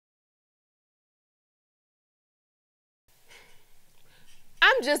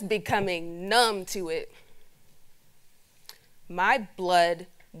I'm just becoming numb to it. My blood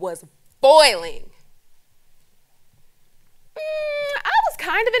was boiling. I was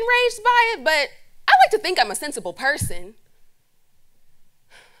kind of enraged by it, but I like to think I'm a sensible person.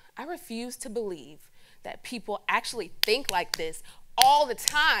 I refuse to believe that people actually think like this all the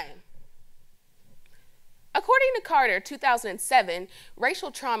time. According to Carter, 2007, racial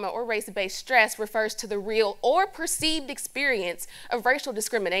trauma or race-based stress refers to the real or perceived experience of racial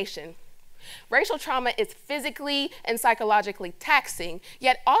discrimination. Racial trauma is physically and psychologically taxing,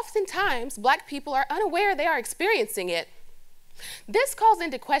 yet oftentimes Black people are unaware they are experiencing it. This calls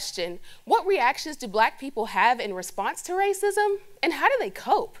into question, what reactions do Black people have in response to racism, and how do they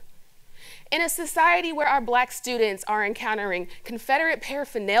cope? In a society where our Black students are encountering Confederate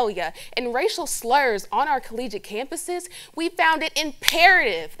paraphernalia and racial slurs on our collegiate campuses, we found it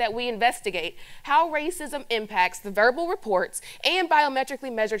imperative that we investigate how racism impacts the verbal reports and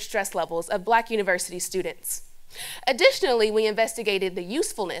biometrically measured stress levels of Black university students. Additionally, we investigated the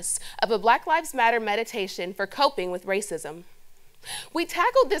usefulness of a Black Lives Matter meditation for coping with racism. We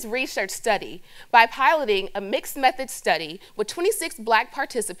tackled this research study by piloting a mixed method study with 26 Black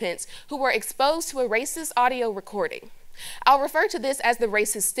participants who were exposed to a racist audio recording. I'll refer to this as the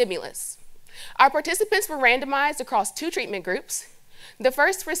racist stimulus. Our participants were randomized across 2 treatment groups. The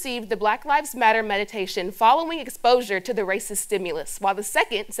first received the Black Lives Matter meditation following exposure to the racist stimulus, while the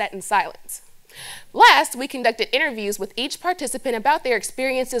second sat in silence. Last, we conducted interviews with each participant about their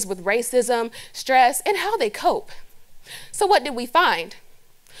experiences with racism, stress, and how they cope. So what did we find?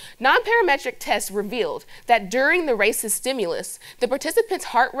 Non-parametric tests revealed that during the racist stimulus, the participants'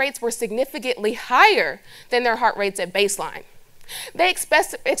 heart rates were significantly higher than their heart rates at baseline. They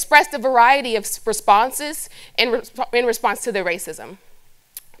expressed a variety of responses in response to the racism.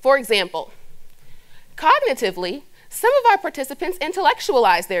 For example, cognitively, some of our participants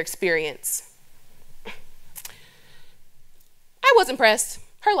intellectualized their experience. I was impressed.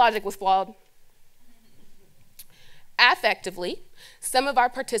 Her logic was flawed. Affectively, some of our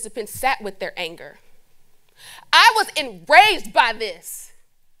participants sat with their anger. I was enraged by this.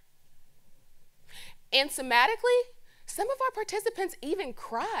 And somatically, some of our participants even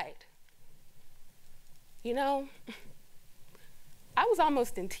cried. You know, I was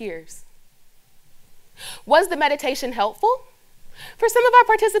almost in tears. Was the meditation helpful? For some of our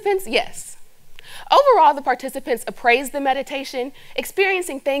participants, yes. Overall, the participants appraised the meditation,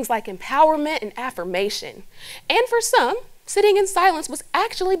 experiencing things like empowerment and affirmation. And for some, sitting in silence was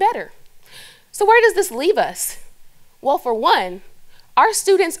actually better. So where does this leave us? Well, for one, our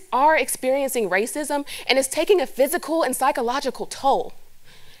students are experiencing racism and it's taking a physical and psychological toll.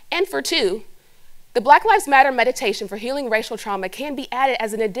 And for two, the Black Lives Matter meditation for healing racial trauma can be added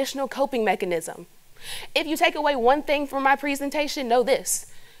as an additional coping mechanism. If you take away one thing from my presentation, know this: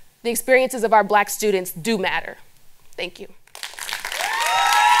 the experiences of our Black students do matter. Thank you.